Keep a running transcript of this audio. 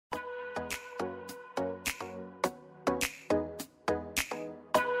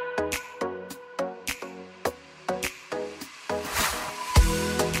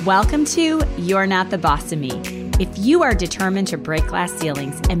Welcome to You're Not the Boss of Me. If you are determined to break glass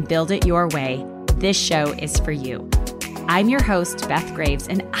ceilings and build it your way, this show is for you. I'm your host, Beth Graves,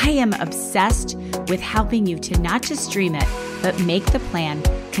 and I am obsessed with helping you to not just dream it, but make the plan,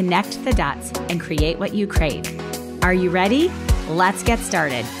 connect the dots, and create what you crave. Are you ready? Let's get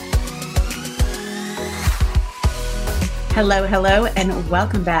started. Hello, and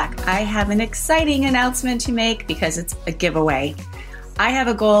welcome back. I have an exciting announcement to make because it's a giveaway. I have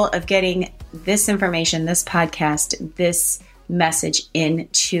a goal of getting this information, this podcast, this message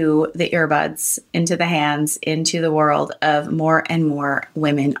into the earbuds, into the hands, into the world of more and more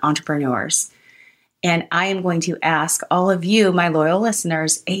women entrepreneurs. And I am going to ask all of you, my loyal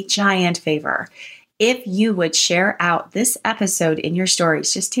listeners, a giant favor. If you would share out this episode in your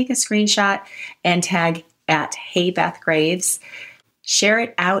stories, just take a screenshot and tag at Hey Beth Graves. Share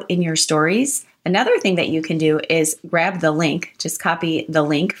it out in your stories. Another thing that you can do is grab the link, just copy the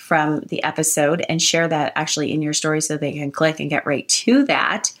link from the episode and share that actually in your story so they can click and get right to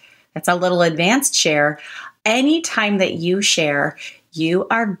that. That's a little advanced share. Anytime that you share, you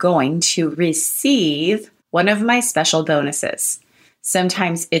are going to receive one of my special bonuses.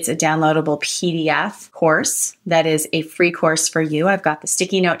 Sometimes it's a downloadable PDF course that is a free course for you. I've got the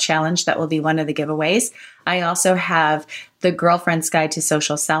sticky note challenge that will be one of the giveaways. I also have the Girlfriend's Guide to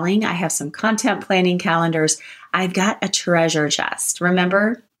Social Selling. I have some content planning calendars. I've got a treasure chest.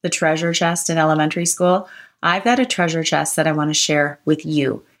 Remember the treasure chest in elementary school? I've got a treasure chest that I want to share with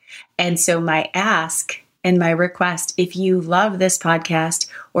you. And so my ask and my request, if you love this podcast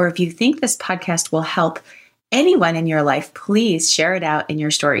or if you think this podcast will help anyone in your life, please share it out in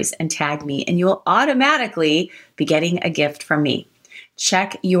your stories and tag me, and you will automatically be getting a gift from me.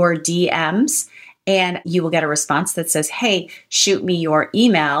 Check your DMs, and you will get a response that says, hey, shoot me your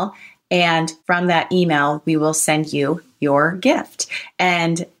email. And from that email, we will send you your gift.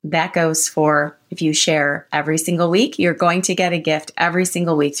 And that goes for if you share every single week, you're going to get a gift every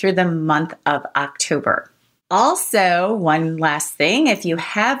single week through the month of October. Also, one last thing, if you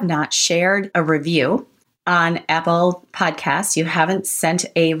have not shared a review on Apple Podcasts, you haven't sent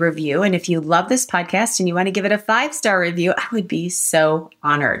a review, and if you love this podcast and you want to give it a 5-star review, I would be so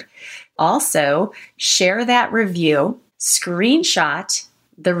honored. Also, share that review, screenshot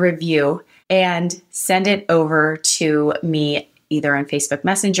the review, and send it over to me either on Facebook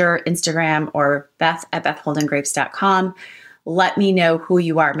Messenger, Instagram, or beth@bethholdengraves.com. Let me know who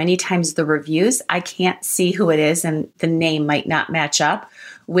you are. Many times the reviews, I can't see who it is, and the name might not match up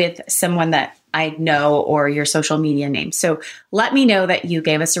with someone that I know or your social media name. So let me know that you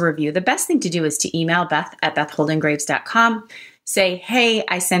gave us a review. The best thing to do is to email beth@bethholdengraves.com. Say, hey,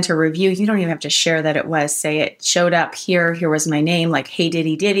 I sent a review. You don't even have to share that it was. Say it showed up here. Here was my name, like, hey,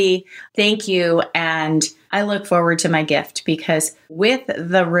 diddy. Thank you. And I look forward to my gift because with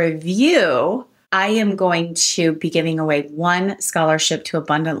the review, I am going to be giving away one scholarship to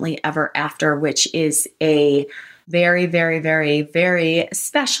Abundantly Ever After, which is a very, very, very, very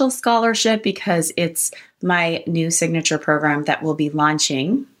special scholarship because it's my new signature program that will be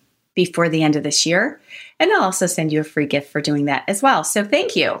launching before the end of this year. And I'll also send you a free gift for doing that as well. So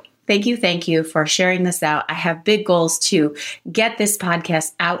thank you. Thank you for sharing this out. I have big goals to get this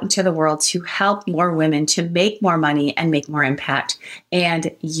podcast out into the world to help more women to make more money and make more impact.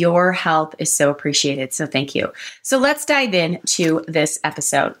 And your help is so appreciated. So thank you. So let's dive into this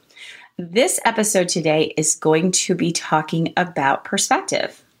episode. This episode today is going to be talking about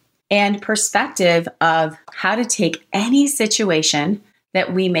perspective and perspective of how to take any situation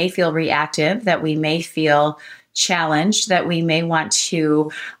that we may feel reactive, that we may feel challenged, that we may want to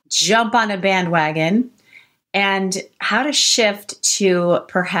jump on a bandwagon, and how to shift to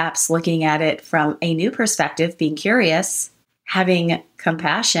perhaps looking at it from a new perspective, being curious, having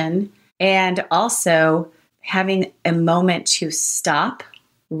compassion, and also having a moment to stop,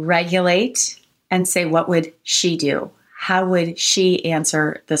 regulate, and say, what would she do? How would she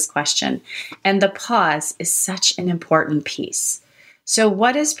answer this question? And the pause is such an important piece. So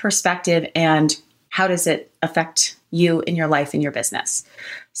what is perspective and how does it affect you in your life and your business?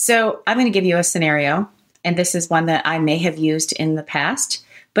 So I'm going to give you a scenario, and this is one that I may have used in the past,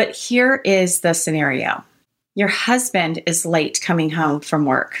 but here is the scenario. Your husband is late coming home from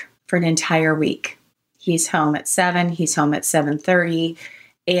work for an entire week. He's home at 7, he's home at 7:30,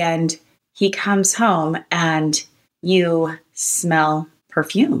 and he comes home and you smell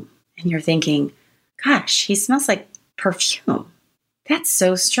perfume. And you're thinking, gosh, he smells like perfume. That's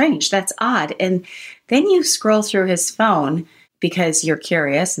so strange. That's odd. And then you scroll through his phone because you're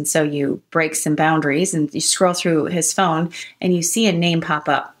curious. And so you break some boundaries and you scroll through his phone and you see a name pop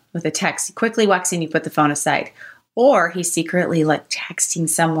up with a text. You quickly walks in, you put the phone aside. Or he's secretly like texting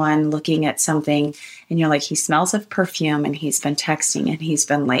someone, looking at something, and you're like, he smells of perfume and he's been texting and he's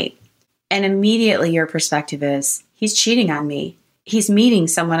been late. And immediately your perspective is, he's cheating on me. He's meeting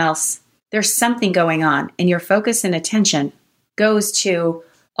someone else. There's something going on. And your focus and attention goes to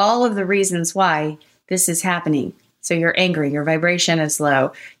all of the reasons why this is happening. So you're angry, your vibration is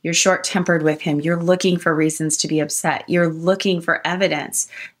low, you're short-tempered with him, you're looking for reasons to be upset, you're looking for evidence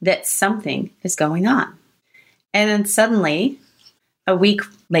that something is going on. And then suddenly, a week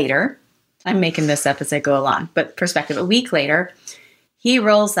later, I'm making this up as I go along, but perspective, a week later, he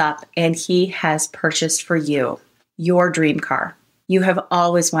rolls up and he has purchased for you your dream car. You have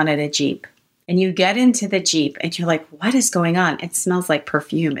always wanted a Jeep. And you get into the Jeep and you're like, what is going on? It smells like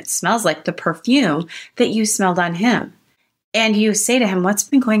perfume. It smells like the perfume that you smelled on him. And you say to him, what's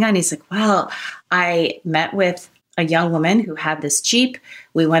been going on? He's like, well, I met with a young woman who had this Jeep.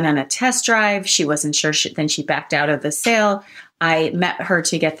 We went on a test drive. She wasn't sure. Then she backed out of the sale. I met her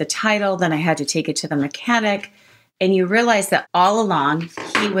to get the title. Then I had to take it to the mechanic. And you realize that all along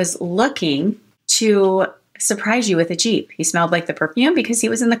he was looking to surprise you with a Jeep. He smelled like the perfume because he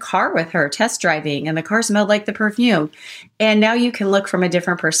was in the car with her test driving and the car smelled like the perfume. And now you can look from a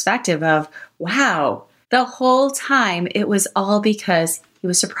different perspective of, wow, the whole time it was all because he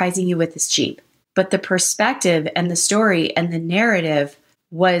was surprising you with this Jeep. But the perspective and the story and the narrative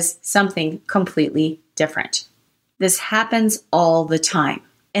was something completely different. This happens all the time.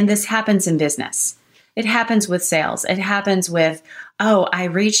 And this happens in business. It happens with sales. It happens with, oh, I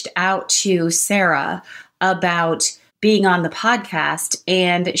reached out to Sarah about being on the podcast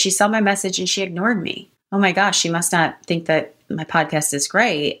and she saw my message and she ignored me. Oh my gosh, she must not think that my podcast is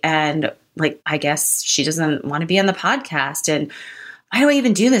great. And like, I guess she doesn't want to be on the podcast. And why do I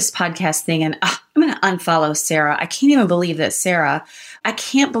even do this podcast thing? And I'm going to unfollow Sarah. I can't believe that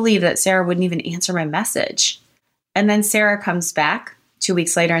Sarah wouldn't even answer my message. And then Sarah comes back 2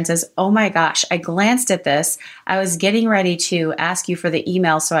 weeks later and says, oh my gosh, I glanced at this. I was getting ready to ask you for the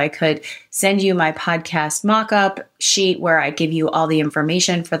email so I could send you my podcast mock-up sheet where I give you all the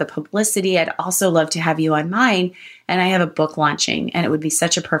information for the publicity. I'd also love to have you on mine. And I have a book launching and it would be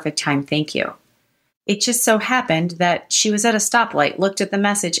such a perfect time. Thank you. It just so happened that she was at a stoplight, looked at the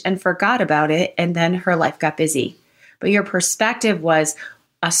message and forgot about it. And then her life got busy. But your perspective was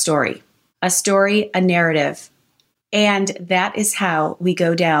a story, a narrative. And that is how we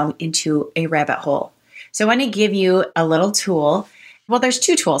go down into a rabbit hole. So I want to give you a little tool. Well, there's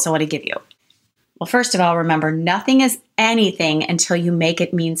 2 tools I want to give you. Well, first of all, remember, nothing is anything until you make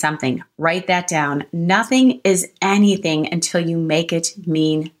it mean something. Write that down. Nothing is anything until you make it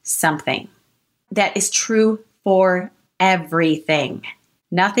mean something. That is true for everything.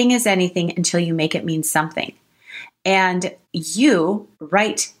 Nothing is anything until you make it mean something. And you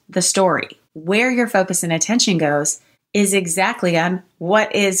write the story. Where your focus and attention goes is exactly on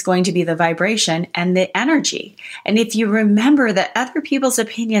what is going to be the vibration and the energy. And if you remember that other people's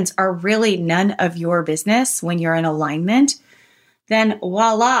opinions are really none of your business when you're in alignment, then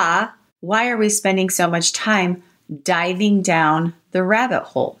voila, why are we spending so much time diving down the rabbit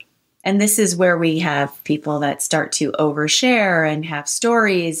hole? And this is where we have people that start to overshare and have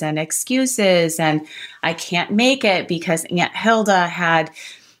stories and excuses. And I can't make it because Aunt Hilda had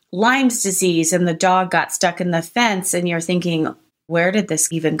Lyme's disease and the dog got stuck in the fence. And you're thinking, where did this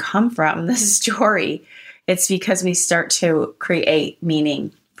even come from, this story? It's because we start to create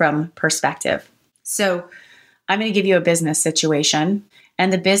meaning from perspective. So I'm going to give you a business situation.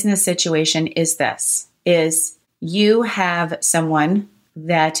 And the business situation is this, is you have someone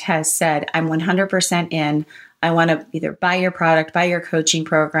that has said, I'm 100% in. I want to either buy your product, buy your coaching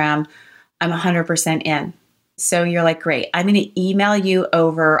program. I'm 100% in. So you're like, great, I'm going to email you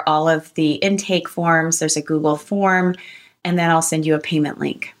over all of the intake forms. There's a Google form, and then I'll send you a payment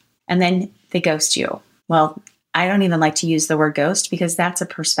link. And then they ghost you. Well, I don't even like to use the word ghost because that's a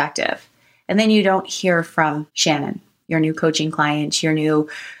perspective. And then you don't hear from Shannon, your new coaching client, your new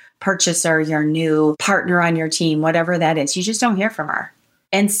purchaser, your new partner on your team, whatever that is. You just don't hear from her.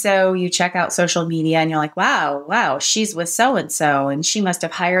 And so you check out social media and you're like, wow, she's with so-and-so and she must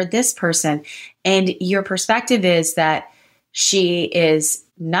have hired this person. And your perspective is that she is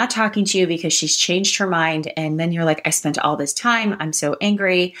not talking to you because she's changed her mind. And then you're like, I spent all this time. I'm so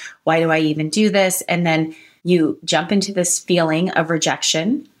angry. Why do I even do this? And then you jump into this feeling of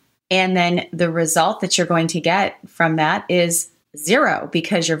rejection. And then the result that you're going to get from that is 0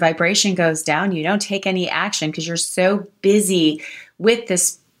 because your vibration goes down. You don't take any action because you're so busy with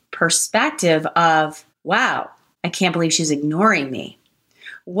this perspective of, wow, I can't believe she's ignoring me.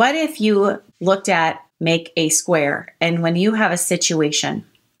 What if you looked at make a square, and when you have a situation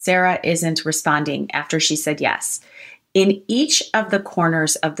Sarah isn't responding after she said yes. In each of the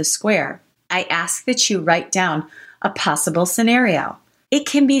corners of the square, I ask that you write down a possible scenario. It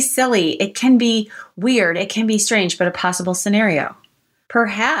can be silly, it can be weird, it can be strange, but a possible scenario.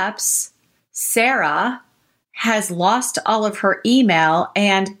 Perhaps Sarah has lost all of her email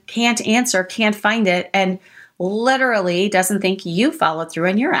and can't answer, can't find it, and literally doesn't think you followed through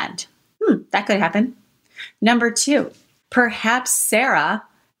on your end. That could happen. Number 2, perhaps Sarah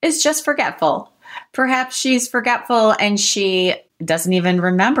is just forgetful. Perhaps she's forgetful and she doesn't even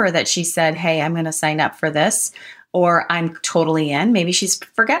remember that she said, hey, I'm going to sign up for this, or I'm totally in. Maybe she's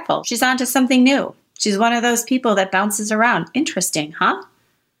forgetful. She's on to something new. She's one of those people that bounces around. Interesting, huh?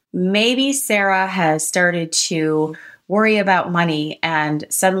 Maybe Sarah has started to worry about money and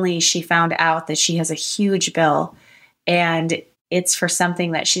suddenly she found out that she has a huge bill and it's for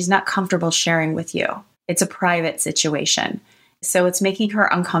something that she's not comfortable sharing with you. It's a private situation. So it's making her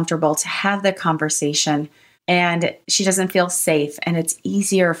uncomfortable to have the conversation and she doesn't feel safe and it's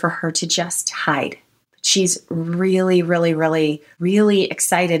easier for her to just hide. She's really, really, really, really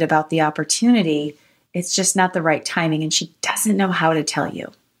excited about the opportunity. It's just not the right timing and she doesn't know how to tell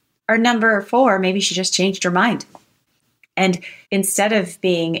you. Or number 4, maybe she just changed her mind. And instead of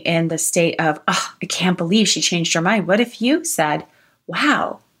being in the state of, oh, I can't believe she changed her mind, what if you said,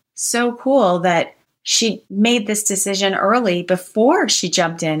 wow, so cool that she made this decision early before she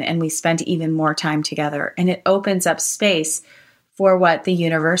jumped in and we spent even more time together. And it opens up space for what the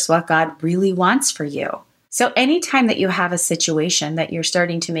universe, what God really wants for you. So anytime that you have a situation that you're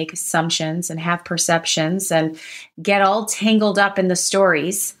starting to make assumptions and have perceptions and get all tangled up in the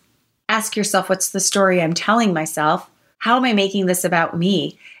stories, ask yourself, what's the story I'm telling myself? How am I making this about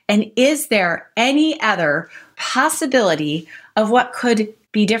me? And is there any other possibility of what could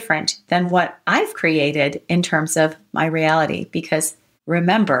be different than what I've created in terms of my reality? Because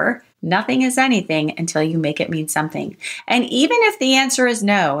remember, nothing is anything until you make it mean something. And even if the answer is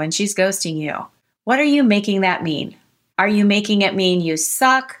no and she's ghosting you, what are you making that mean? Are you making it mean you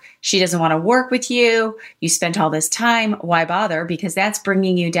suck? She doesn't want to work with you. You spent all this time. Why bother? Because that's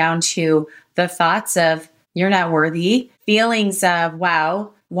bringing you down to the thoughts of you're not worthy, feelings of,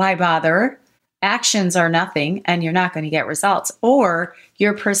 wow, why bother? Actions are nothing and you're not going to get results. Or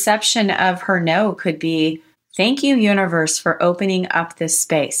your perception of her no could be, thank you, universe, for opening up this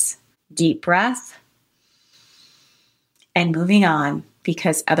space. Deep breath and moving on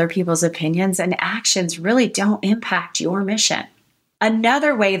because other people's opinions and actions really don't impact your mission.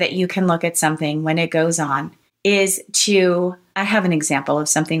 Another way that you can look at something when it goes on is I have an example of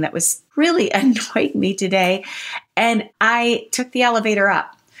something that was really annoying me today. And I took the elevator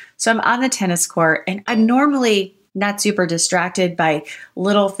up. So I'm on the tennis court and I'm normally not super distracted by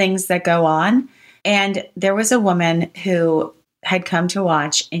little things that go on. And there was a woman who had come to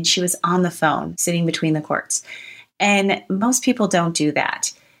watch and she was on the phone sitting between the courts. And most people don't do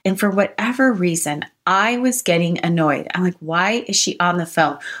that. And for whatever reason, I was getting annoyed. I'm like, why is she on the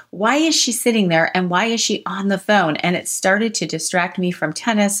phone? Why is she sitting there? And why is she on the phone? And it started to distract me from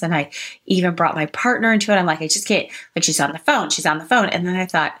tennis. And I even brought my partner into it. I'm like, I just can't, like, she's on the phone. She's on the phone. And then I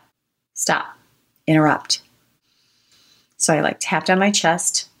thought, stop, interrupt. So I tapped on my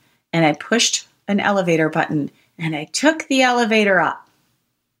chest and I pushed an elevator button and I took the elevator up.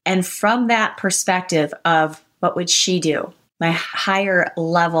 And from that perspective of what would she do? My higher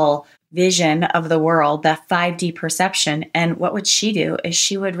level vision of the world, that 5D perception. And what would she do is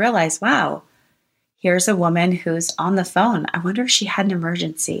she would realize, wow, here's a woman who's on the phone. I wonder if she had an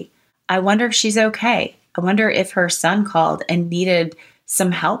emergency. I wonder if she's okay. I wonder if her son called and needed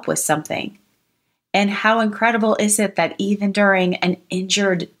some help with something. And how incredible is it that even during an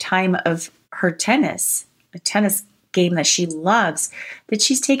injured time of her tennis, a tennis game that she loves, that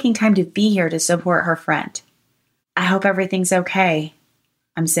she's taking time to be here to support her friend. I hope everything's okay.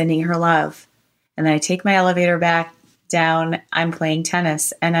 I'm sending her love. And then I take my elevator back down. I'm playing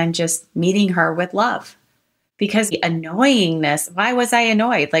tennis and I'm just meeting her with love. Because the annoyingness, why was I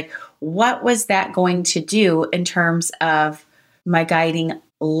annoyed? What was that going to do in terms of my guiding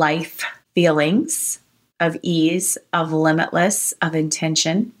life feelings of ease, of limitless, of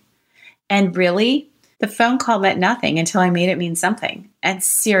intention? And really, the phone call meant nothing until I made it mean something. And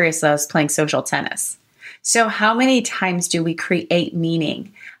seriously, I was playing social tennis. So how many times do we create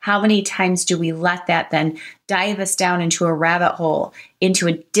meaning? How many times do we let that then dive us down into a rabbit hole, into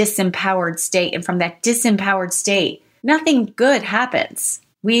a disempowered state? And from that disempowered state, nothing good happens.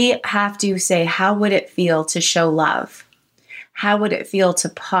 We have to say, how would it feel to show love? How would it feel to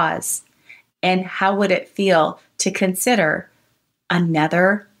pause? And how would it feel to consider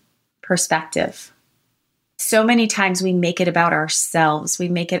another perspective? So many times we make it about ourselves. We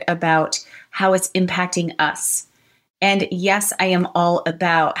make it about how it's impacting us. And yes, I am all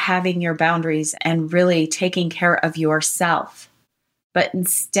about having your boundaries and really taking care of yourself. But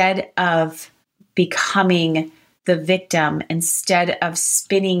instead of becoming the victim, instead of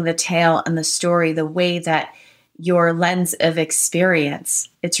spinning the tale and the story the way that your lens of experience,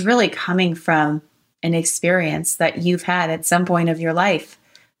 it's really coming from an experience that you've had at some point of your life.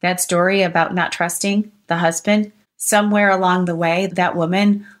 That story about not trusting the husband, somewhere along the way, that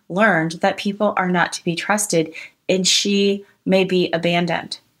woman learned that people are not to be trusted and she may be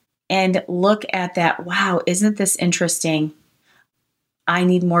abandoned. And look at that. Wow, isn't this interesting? I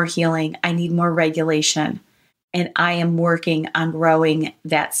need more healing. I need more regulation. And I am working on growing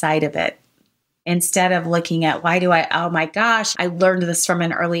that side of it. Instead of looking at oh my gosh, I learned this from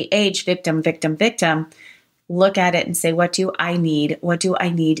an early age, victim, victim, victim. Look at it and say, what do I need? What do I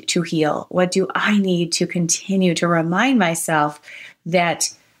need to heal? What do I need to continue to remind myself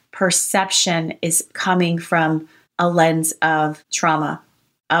that perception is coming from a lens of trauma,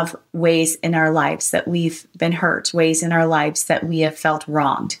 of ways in our lives that we've been hurt, ways in our lives that we have felt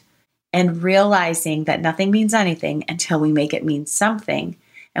wronged, and realizing that nothing means anything until we make it mean something.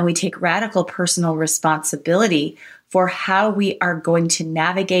 And we take radical personal responsibility for how we are going to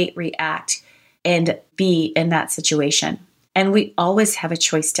navigate, react, and be in that situation. And we always have a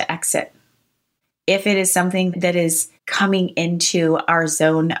choice to exit. If it is something that is coming into our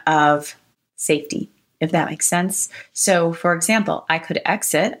zone of safety, if that makes sense. So for example, I could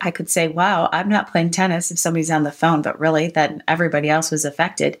exit. I could say, wow, I'm not playing tennis if somebody's on the phone, but really then everybody else was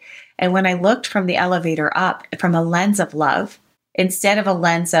affected. And when I looked from the elevator up from a lens of love, instead of a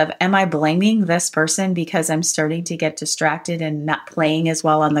lens of, am I blaming this person because I'm starting to get distracted and not playing as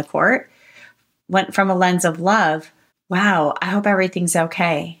well on the court? Went from a lens of love, wow, I hope everything's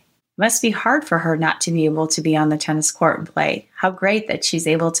okay. It must be hard for her not to be able to be on the tennis court and play. How great that she's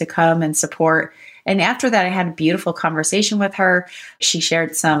able to come and support. And after that, I had a beautiful conversation with her. She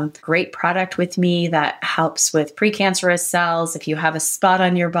shared some great product with me that helps with precancerous cells if you have a spot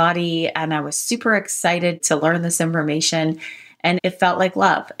on your body. And I was super excited to learn this information. And it felt like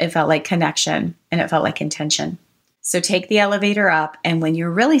love. It felt like connection. And it felt like intention. So take the elevator up. And when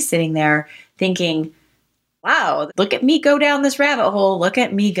you're really sitting there thinking, wow, look at me go down this rabbit hole. Look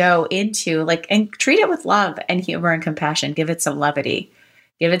at me go into and treat it with love and humor and compassion. Give it some levity.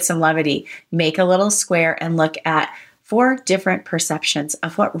 Give it some levity. Make a little square and look at 4 different perceptions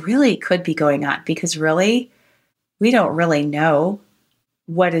of what really could be going on. Because really, we don't really know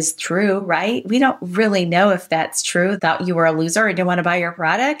what is true, right? We don't really know if that's true, that you were a loser and didn't want to buy your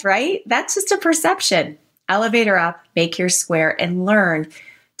product, right? That's just a perception. Elevator up, make your square, and learn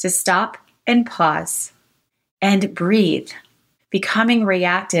to stop and pause and breathe. Becoming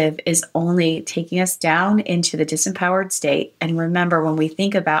reactive is only taking us down into the disempowered state. And remember, when we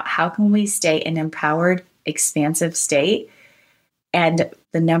think about how can we stay in empowered, expansive state, and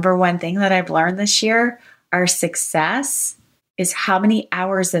the number one thing that I've learned this year, our success is how many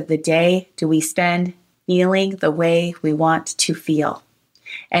hours of the day do we spend feeling the way we want to feel.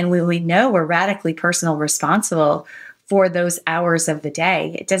 And when we know we're radically personal responsible for those hours of the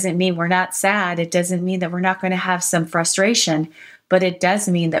day, it doesn't mean we're not sad. It doesn't mean that we're not going to have some frustration, but it does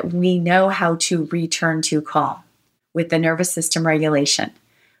mean that we know how to return to calm with the nervous system regulation,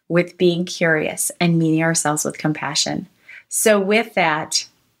 with being curious and meeting ourselves with compassion. So with that,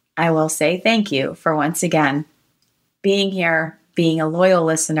 I will say thank you for once again being here, being a loyal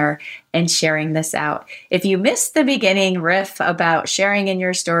listener, and sharing this out. If you missed the beginning riff about sharing in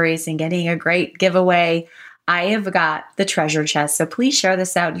your stories and getting a great giveaway, I have got the treasure chest. So please share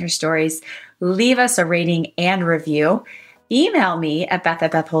this out in your stories. Leave us a rating and review. Email me at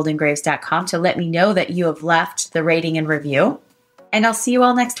beth@bethholdengraves.com to let me know that you have left the rating and review. And I'll see you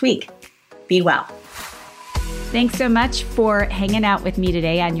all next week. Be well. Thanks so much for hanging out with me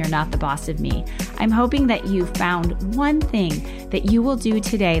today on You're Not the Boss of Me. I'm hoping that you found one thing that you will do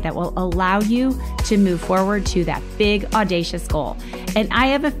today that will allow you to move forward to that big, audacious goal. And I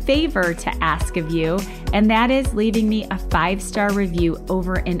have a favor to ask of you, and that is leaving me a 5-star review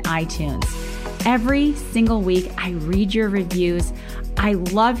over in iTunes. Every single week, I read your reviews. I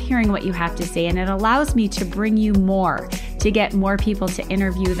love hearing what you have to say, and it allows me to bring you more, to get more people to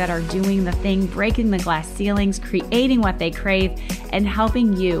interview that are doing the thing, breaking the glass ceilings, creating what they crave, and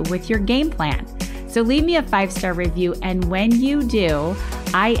helping you with your game plan. So leave me a 5-star review, and when you do,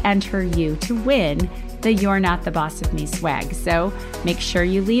 I enter you to win the You're Not the Boss of Me swag. So make sure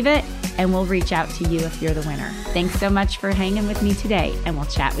you leave it, and we'll reach out to you if you're the winner. Thanks so much for hanging with me today, and we'll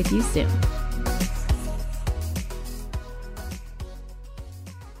chat with you soon.